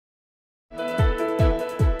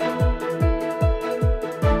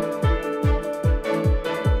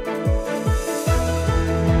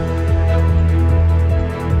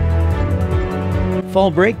Fall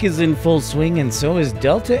break is in full swing, and so is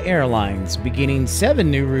Delta Airlines, beginning 7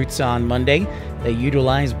 new routes on Monday that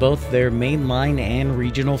utilize both their mainline and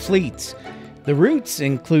regional fleets. The routes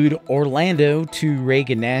include Orlando to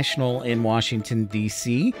Reagan National in Washington,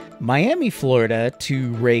 D.C., Miami, Florida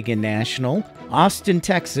to Reagan National, Austin,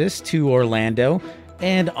 Texas to Orlando,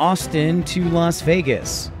 and Austin to Las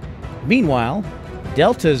Vegas. Meanwhile,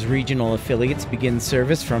 Delta's regional affiliates begin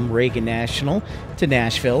service from Reagan National to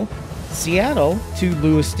Nashville, Seattle to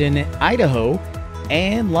Lewiston, Idaho,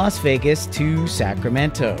 and Las Vegas to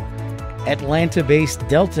Sacramento. Atlanta-based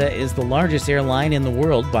Delta is the largest airline in the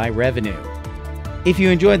world by revenue. If you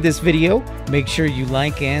enjoyed this video, make sure you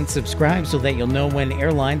like and subscribe so that you'll know when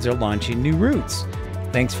airlines are launching new routes.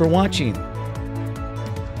 Thanks for watching.